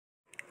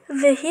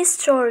The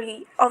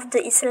history of the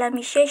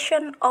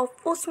Islamization of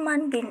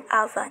Usman bin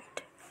Affan.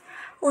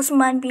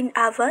 Usman bin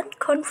Affan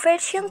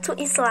conversion to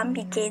Islam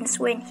begins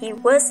when he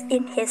was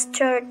in his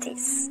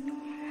 30s.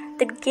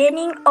 The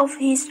beginning of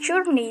his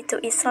journey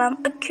to Islam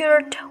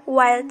occurred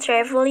while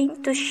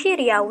traveling to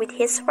Syria with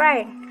his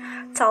friend,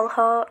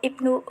 Talha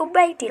ibn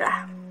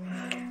Ubaidillah.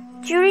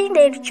 During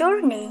their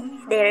journey,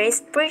 they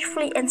rest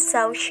briefly and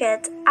saw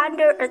shade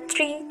under a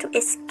tree to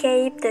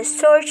escape the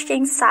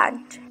scorching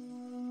sun.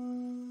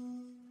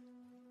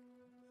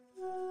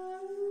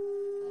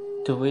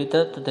 The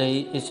weather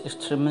today is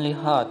extremely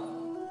hot.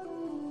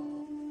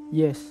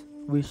 Yes,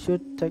 we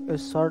should take a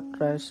short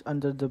rest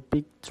under the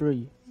big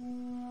tree.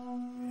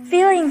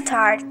 Feeling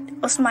tired,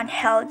 Uthman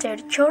held their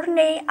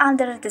journey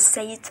under the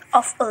shade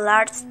of a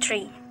large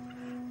tree.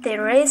 They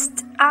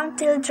rested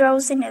until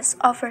drowsiness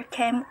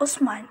overcame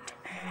Uthman,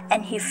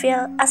 and he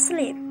fell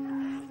asleep.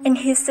 In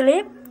his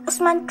sleep,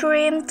 Uthman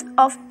dreamed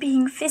of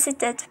being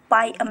visited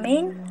by a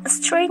man, a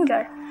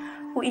stranger,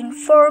 who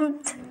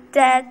informed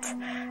that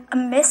a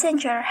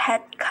messenger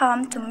had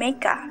come to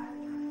Mecca.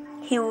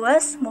 He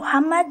was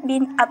Muhammad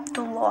bin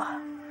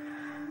Abdullah.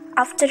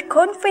 After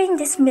conveying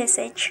this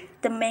message,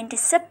 the man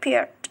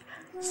disappeared.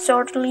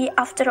 Shortly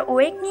after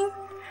awakening,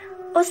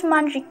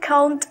 Uthman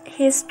recounted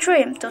his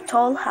dream to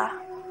Talha.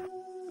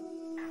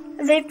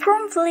 They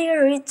promptly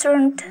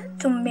returned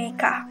to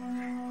Mecca.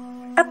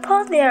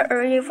 Upon their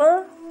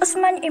arrival,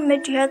 Uthman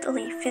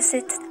immediately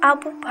visited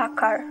Abu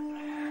Bakr,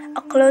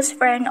 a close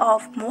friend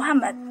of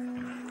Muhammad,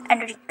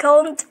 and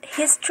recounted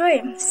his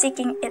dream,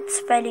 seeking its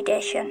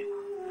validation.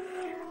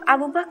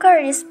 Abu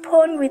Bakr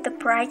responded with a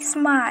bright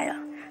smile,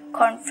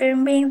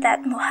 confirming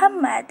that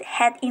Muhammad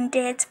had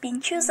indeed been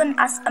chosen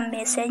as a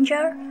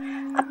messenger,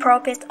 a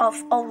prophet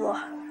of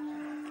Allah.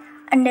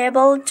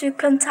 Unable to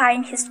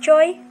contain his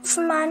joy,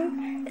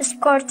 Uthman,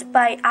 escorted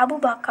by Abu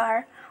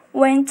Bakr,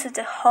 went to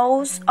the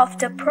house of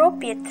the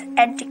prophet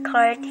and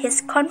declared his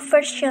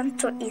conversion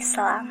to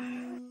Islam.